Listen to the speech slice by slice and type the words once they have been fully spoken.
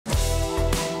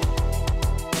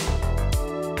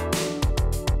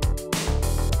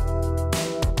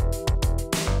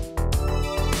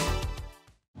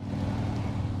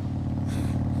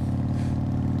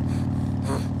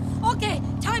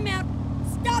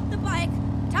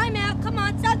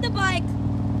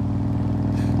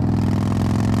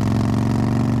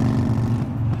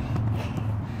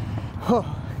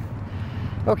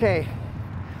Okay,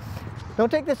 don't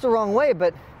take this the wrong way,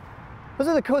 but those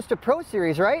are the Costa Pro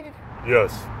series, right?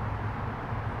 Yes.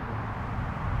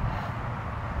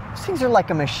 These things are like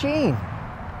a machine.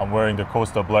 I'm wearing the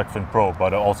Costa Blackfin Pro,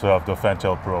 but I also have the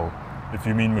Fantail Pro. If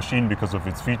you mean machine because of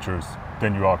its features,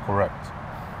 then you are correct.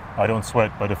 I don't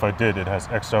sweat, but if I did, it has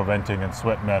extra venting and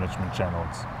sweat management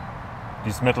channels.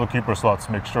 These metal keeper slots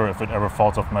make sure if it ever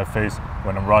falls off my face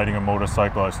when I'm riding a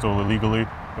motorcycle I stole illegally,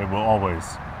 it will always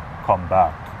come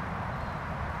back.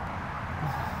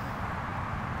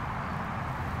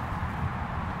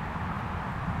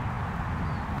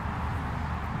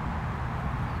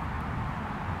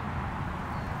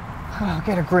 Oh,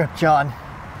 get a grip, John.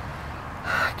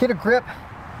 Get a grip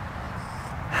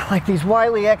like these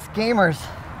REXYS gamers.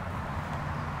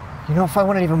 You know, if I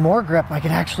wanted even more grip, I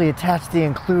could actually attach the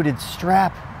included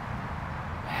strap.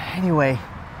 Anyway,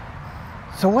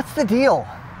 so what's the deal?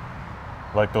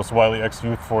 Like those REXYS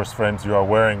Youth Force frames you are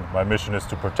wearing, my mission is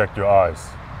to protect your eyes.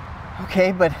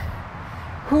 Okay, but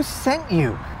who sent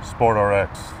you? SportRx.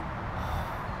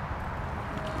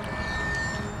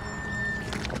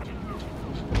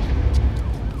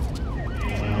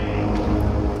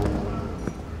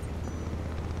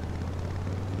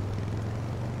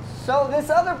 So this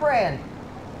other brand,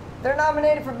 they're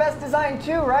nominated for Best Design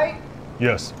too, right?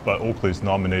 Yes, but Oakley's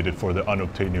nominated for the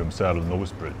unobtainium saddle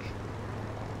nose bridge.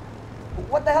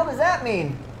 What the hell does that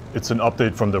mean? It's an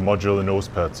update from their modular nose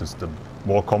pad system.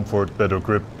 More comfort, better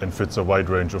grip, and fits a wide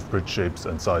range of bridge shapes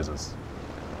and sizes.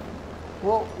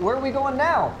 Well, where are we going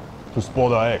now? To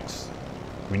SportRx.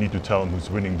 We need to tell them who's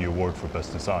winning the award for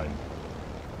Best Design.